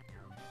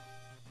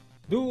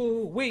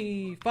 Do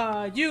we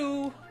fight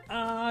you?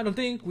 I don't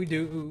think we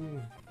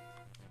do.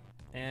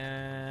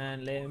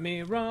 And let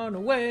me run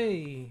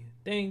away.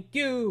 Thank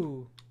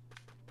you.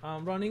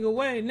 I'm running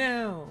away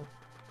now.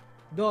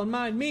 Don't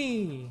mind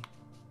me.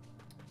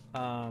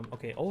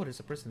 Okay. Oh, there's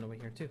a person over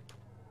here too.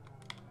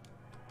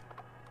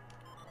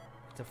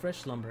 It's a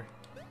fresh lumber.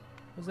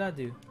 What's that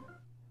do?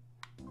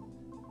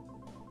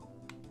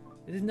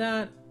 Isn't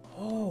that?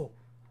 Oh,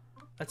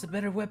 that's a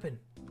better weapon.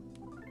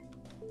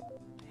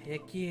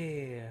 Heck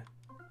yeah.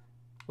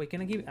 Wait, can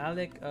I give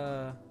Alec,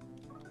 no,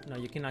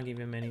 you cannot give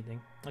him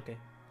anything. Okay,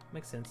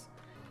 makes sense.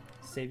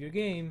 Save your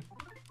game.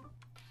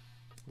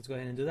 Let's go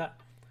ahead and do that.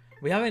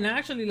 We haven't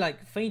actually,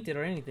 like, fainted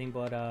or anything,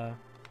 but,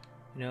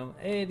 you know,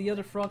 hey, the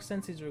other frog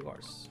sends his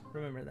regards.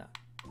 Remember that.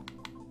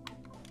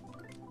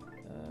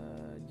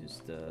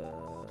 Just, the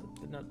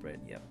nut bread,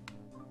 yep.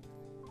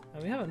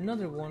 And we have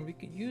another one. We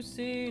could use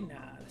it.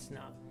 Nah, that's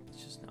not.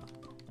 It's just not.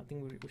 I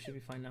think we should be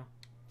fine now.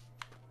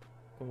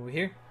 Come over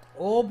here.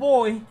 Oh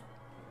boy!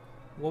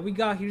 What we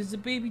got here is a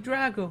baby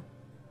Drago.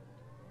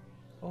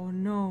 Oh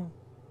no.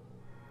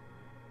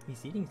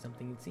 He's eating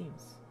something, it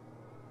seems.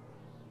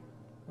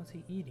 What's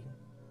he eating?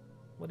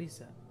 What is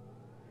that?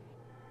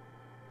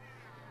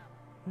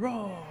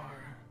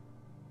 Roar!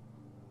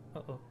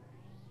 Uh-oh.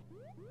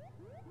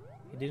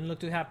 He didn't look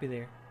too happy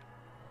there.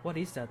 What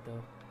is that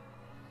though?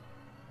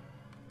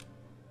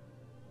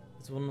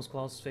 It's one of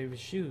Claus's favorite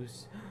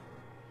shoes.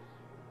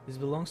 This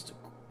belongs to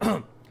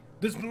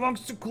This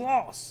belongs to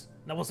Claus.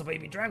 That was a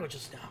baby Drago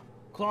just now.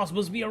 Claus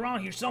must be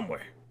around here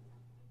somewhere.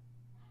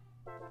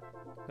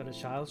 Got a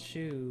child's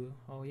shoe.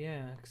 Oh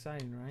yeah,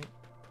 exciting, right?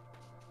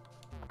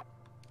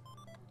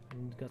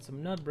 And got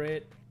some nut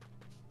bread.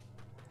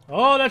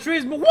 Oh, that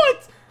tree's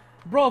what?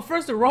 Bro,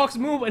 first the rocks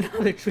move and now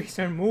the trees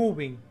are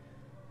moving.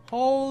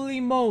 Holy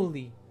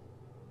moly.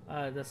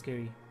 That's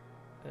scary.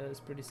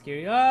 That's pretty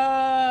scary.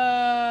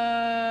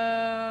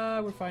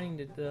 We're finding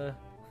the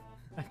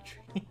a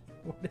tree.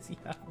 What does he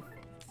have?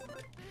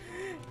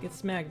 Get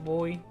smacked,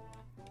 boy.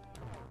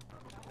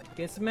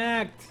 Get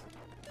smacked.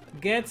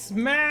 Get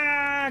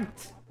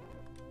smacked.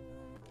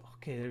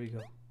 Okay, there we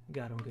go.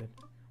 Got him good.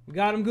 We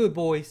got him good,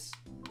 boys.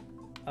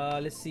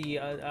 Let's see.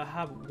 I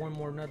have one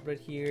more nut bread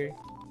here.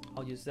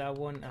 I'll use that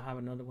one. I have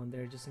another one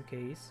there just in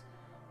case.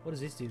 What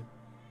does this do?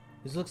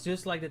 This looks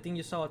just like the thing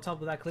you saw on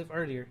top of that cliff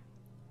earlier.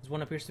 This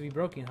one appears to be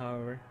broken,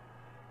 however.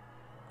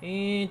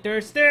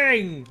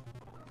 Interesting!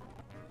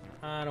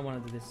 I don't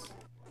want to do this.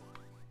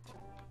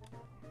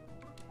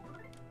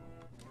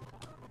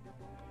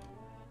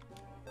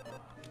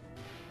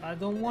 I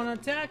don't want to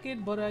attack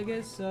it, but I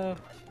guess, I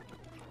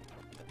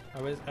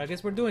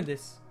guess we're doing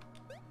this.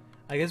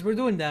 I guess we're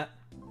doing that.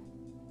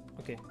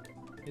 Okay,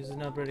 this is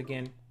another bird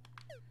again.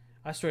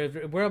 I swear,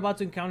 we're about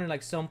to encounter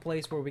like some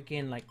place where we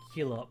can like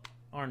heal up,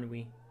 aren't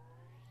we?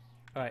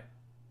 All right,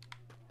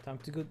 time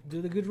to go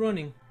do the good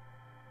running.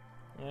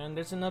 And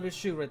there's another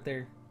shoe right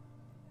there.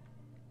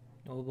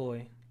 Oh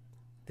boy,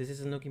 this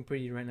isn't looking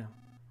pretty right now.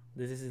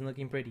 This isn't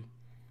looking pretty.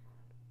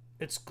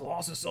 It's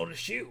Claus's other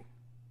shoe.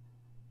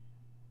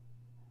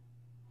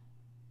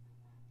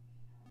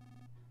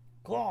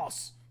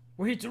 Claus,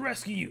 we're here to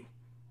rescue you.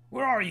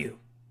 Where are you?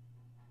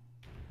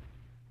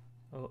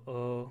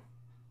 Uh-oh.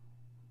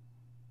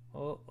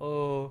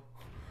 Uh-oh.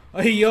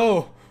 Hey,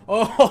 yo!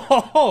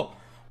 Oh,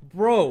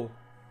 bro.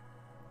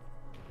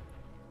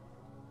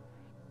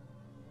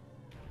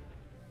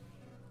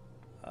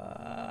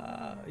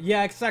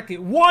 Yeah, exactly.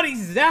 What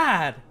is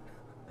that?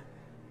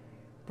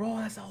 Bro,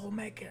 that's a whole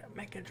Mecha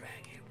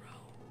Drago,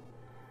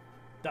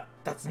 bro.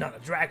 That's not a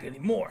dragon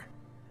anymore.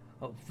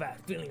 I have a bad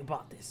feeling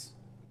about this.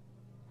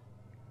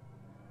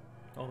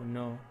 Oh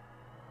no.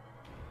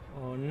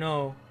 Oh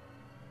no.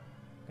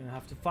 Gonna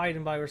have to fight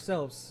him by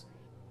ourselves.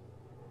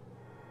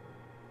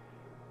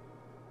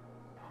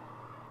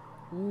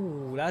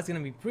 Ooh, that's gonna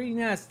be pretty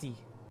nasty.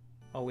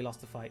 Oh, we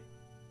lost the fight.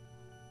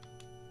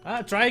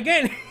 Try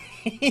again.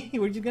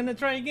 We're just gonna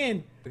try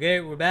again. Okay,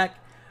 we're back.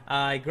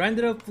 I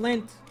grinded up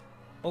Flint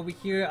over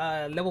here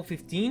at level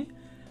 15.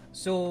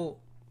 So,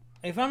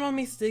 if I'm not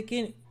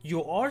mistaken,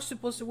 you are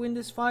supposed to win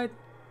this fight.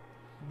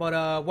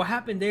 But what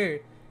happened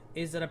there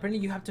is that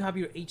apparently you have to have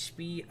your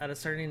HP at a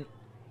certain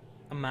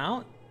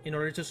amount in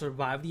order to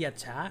survive the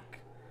attack.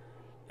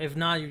 If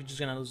not, you're just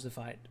gonna lose the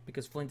fight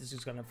because Flint is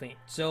just gonna faint.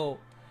 So,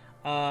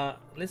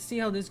 let's see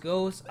how this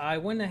goes. I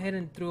went ahead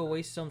and threw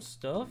away some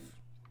stuff.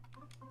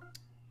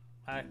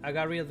 I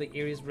got rid of the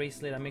Aries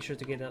bracelet. I make sure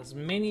to get as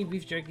many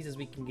beef jerkies as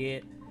we can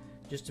get,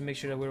 just to make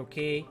sure that we're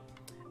okay.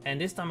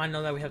 And this time I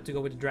know that we have to go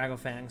with the Dragon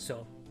Fang.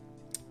 So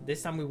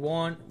this time we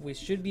won. We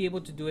should be able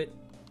to do it.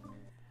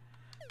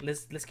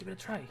 Let's give it a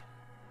try.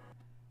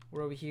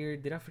 We're over here.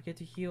 Did I forget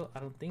to heal? I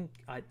don't think.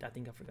 I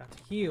think I forgot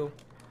to heal.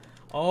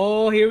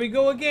 Oh, here we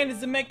go again. It's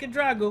the Mecha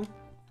Drago.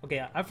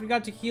 Okay, I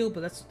forgot to heal, but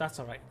that's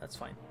all right. That's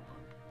fine.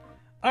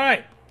 All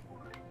right.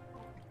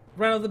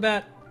 Right off the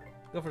bat,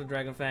 go for the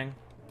Dragon Fang.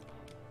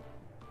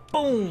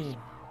 Boom!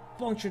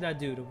 Puncture that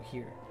dude over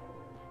here.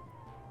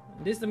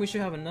 This time we should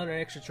have another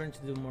extra turn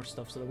to do more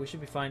stuff, so that we should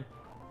be fine.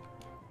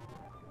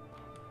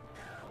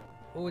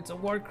 Oh, it's a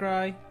war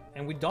cry,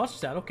 and we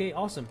dodged that. Okay,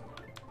 awesome.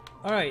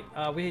 All right,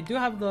 we do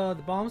have the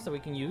bombs that we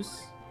can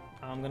use.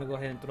 I'm gonna go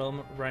ahead and throw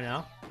them right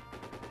now.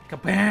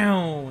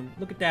 Kaboom!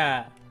 Look at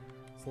that.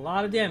 It's a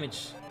lot of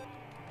damage.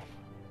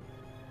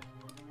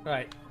 All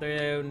right,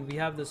 then we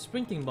have the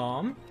sprinting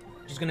bomb.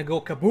 Just gonna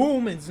go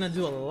kaboom, and it's gonna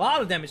do a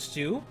lot of damage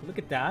too. Look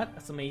at that.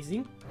 That's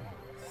amazing.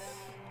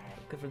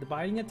 Good for the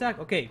biting attack.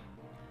 Okay,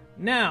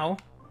 now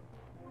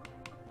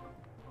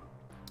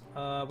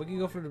we can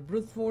go for the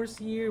brute force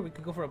here. We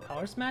could go for a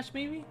power smash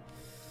maybe.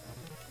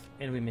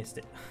 And we missed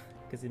it.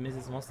 Because it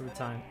misses most of the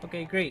time.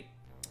 Okay, great.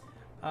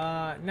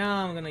 Now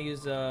I'm gonna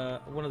use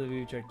one of the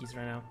beef jerkies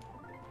right now.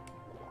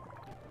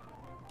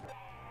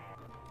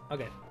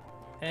 Okay.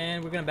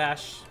 And we're gonna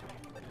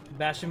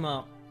bash him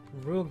up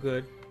real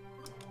good.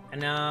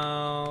 And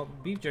now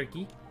beef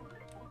jerky.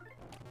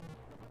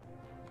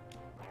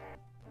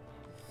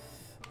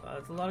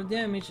 That's a lot of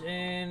damage,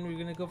 and we're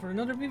gonna go for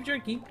another beef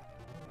jerky.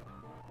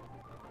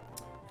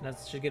 And that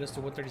should get us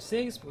to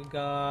 136. We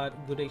got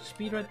good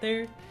HP right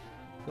there.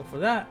 Go for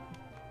that.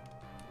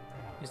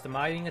 Use the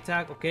mighty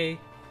attack. Okay.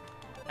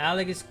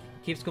 Alec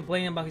keeps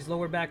complaining about his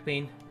lower back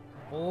pain.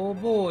 Oh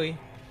boy.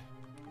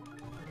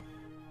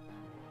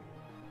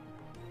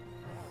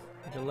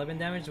 11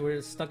 damage.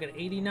 We're stuck at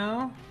 80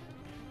 now.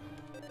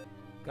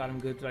 Got him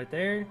good right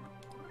there.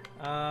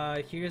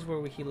 Here's where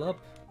we heal up.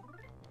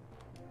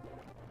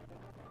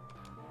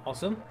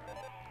 Awesome.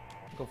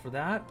 Go for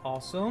that.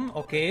 Awesome.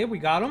 Okay, we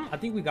got him. I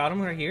think we got him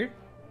right here.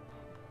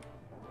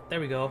 There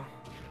we go.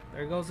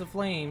 There goes the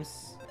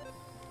flames.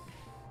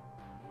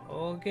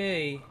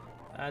 Okay.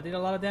 I did a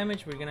lot of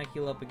damage. We're gonna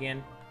heal up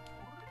again.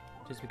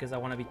 Just because I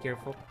want to be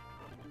careful.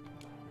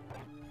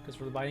 Because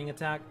for the biting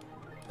attack.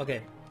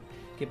 Okay.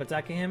 Keep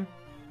attacking him.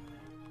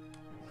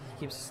 He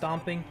keeps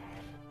stomping.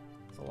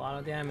 It's a lot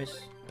of damage.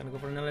 Gonna go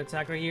for another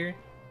attack right here.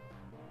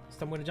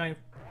 Stomp with a giant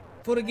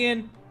foot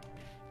again.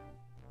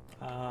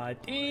 I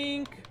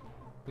think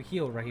we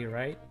heal right here,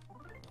 right?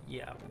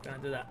 Yeah, we're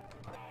gonna do that.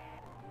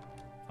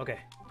 Okay.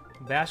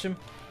 Bash him.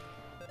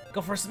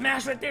 Go for a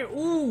smash right there.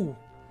 Ooh!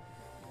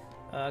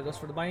 Goes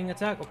for the biting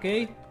attack.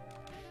 Okay.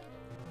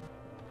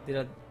 Did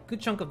a good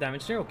chunk of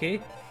damage there.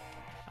 Okay.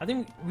 I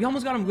think we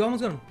almost got him. We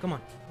almost got him. Come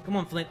on. Come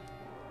on, Flint.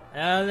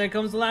 There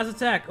comes the last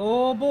attack.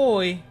 Oh,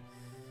 boy.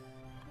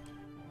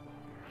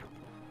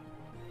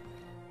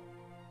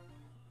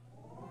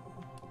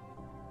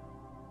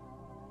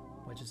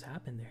 What just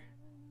happened there?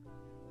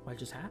 What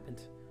just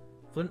happened?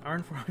 Flint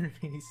earned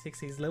 486.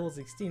 He's level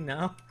 16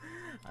 now.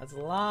 That's a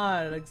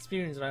lot of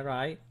experience,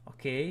 right?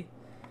 Okay.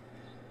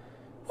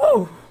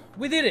 Woo!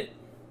 We did it!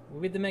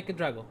 We beat the Mecha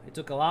Drago. It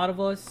took a lot of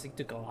us. It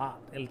took a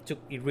lot.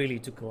 It really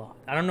took a lot.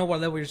 I don't know what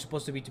level you're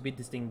supposed to be to beat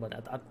this thing,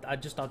 but I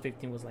just thought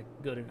 15 was like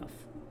good enough.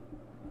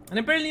 And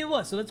apparently it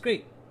was, so that's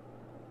great.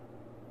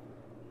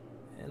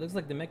 It looks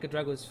like the Mecha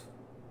Drago is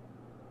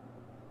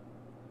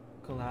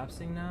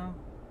collapsing now.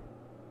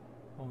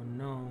 Oh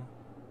no.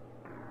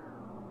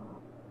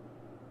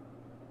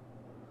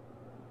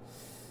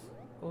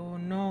 Oh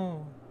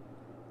no.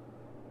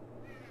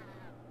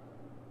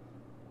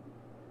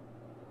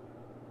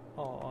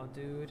 Oh,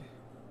 dude.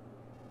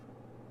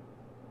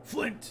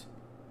 Flint!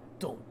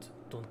 Don't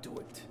do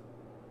it.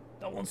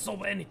 That won't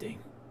solve anything.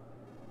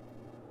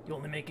 You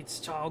only make its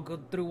child go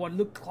through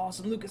what Klaus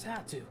and Lucas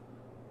had to.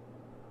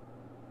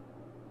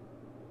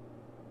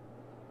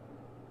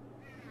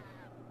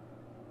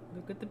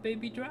 Look at the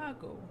baby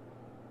Drago.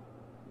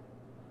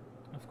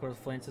 Of course,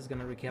 Flint is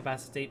gonna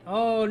recapacitate.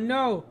 Oh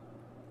no!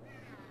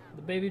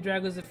 The baby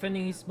Drago is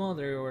defending his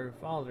mother or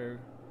father,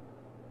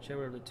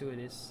 whichever of the two it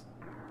is.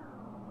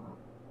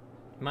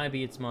 It might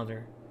be its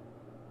mother.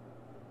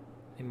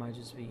 It might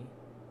just be.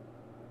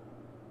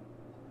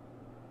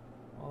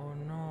 Oh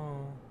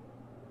no.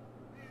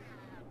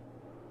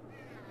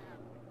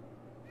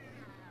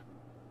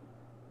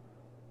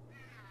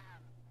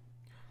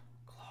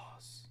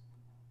 Claws.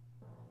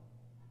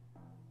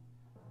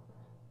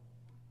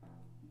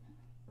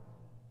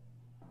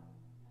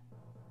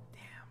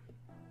 Damn.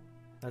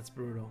 That's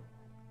brutal.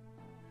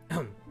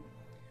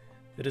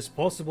 It is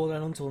possible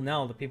that until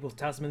now the people of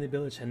Tasmania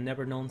Village had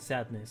never known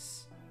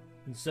sadness.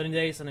 On sunny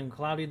days and on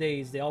cloudy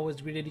days, they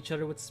always greeted each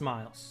other with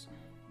smiles.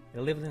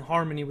 They lived in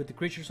harmony with the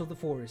creatures of the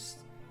forest.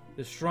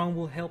 The strong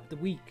will help the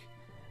weak,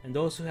 and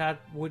those who had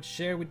would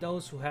share with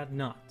those who had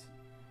not.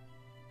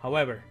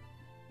 However,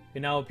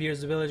 it now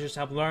appears the villagers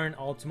have learned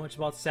all too much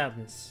about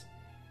sadness.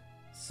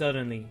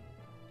 Suddenly,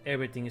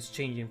 everything is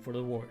changing for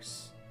the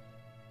worse.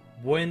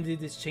 When did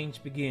this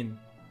change begin?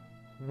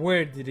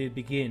 Where did it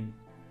begin?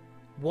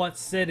 What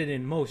set it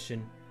in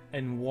motion,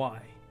 and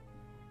why?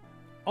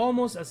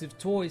 Almost as if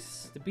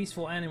toys, the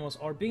peaceful animals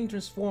are being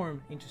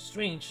transformed into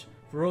strange,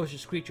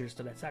 ferocious creatures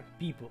that attack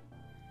people.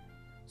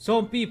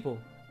 Some people,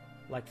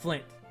 like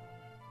Flint,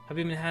 have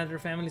even had their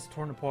families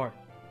torn apart.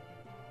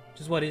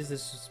 Just what is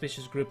this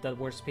suspicious group that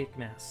wears fake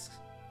masks?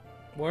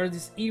 What are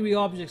these eerie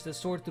objects that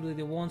soar through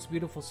the once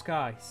beautiful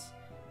skies?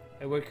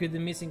 And where could the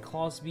missing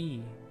claws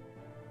be?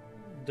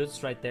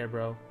 That's right there,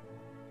 bro.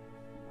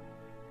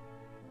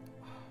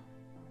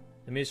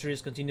 The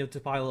mysteries continue to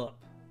pile up.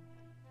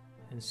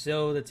 And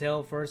so the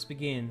tale first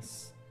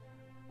begins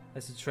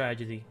as a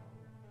tragedy.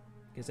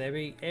 Because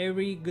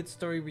every good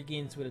story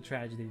begins with a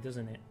tragedy,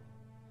 doesn't it?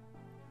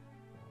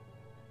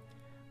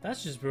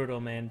 That's just brutal,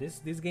 man.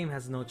 This game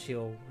has no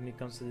chill when it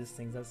comes to these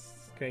things.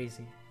 That's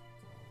crazy.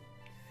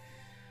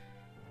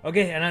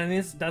 Okay,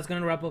 and that's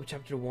gonna wrap up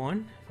chapter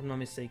 1, if I'm not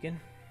mistaken.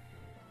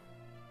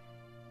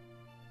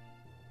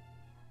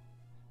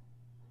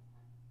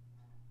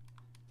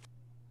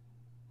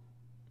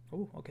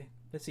 Oh, okay.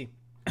 Let's see.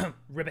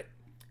 Ribbit.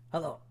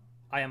 Hello,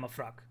 I am a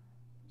frog.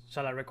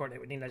 Shall I record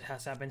everything that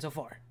has happened so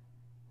far?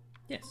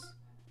 Yes.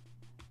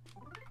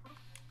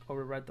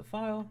 Overwrite the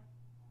file.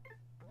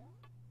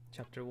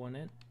 Chapter 1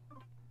 end.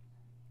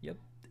 Yep,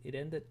 it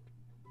ended.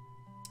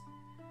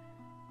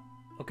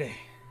 Okay.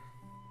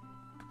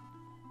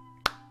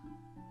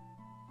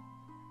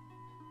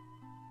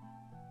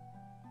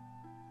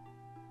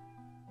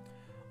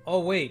 Oh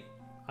wait,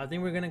 I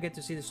think we're gonna get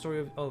to see the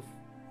story of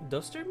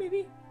Duster,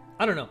 maybe?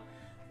 I don't know.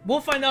 We'll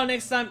find out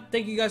next time.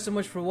 Thank you guys so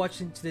much for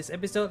watching to this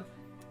episode.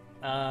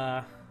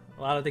 A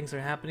lot of things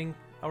are happening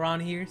around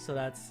here, so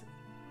that's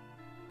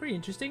pretty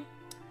interesting.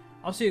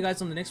 I'll see you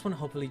guys on the next one.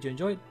 Hopefully you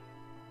enjoyed.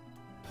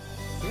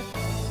 Yep,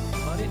 that's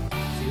about it.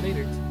 See you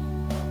later.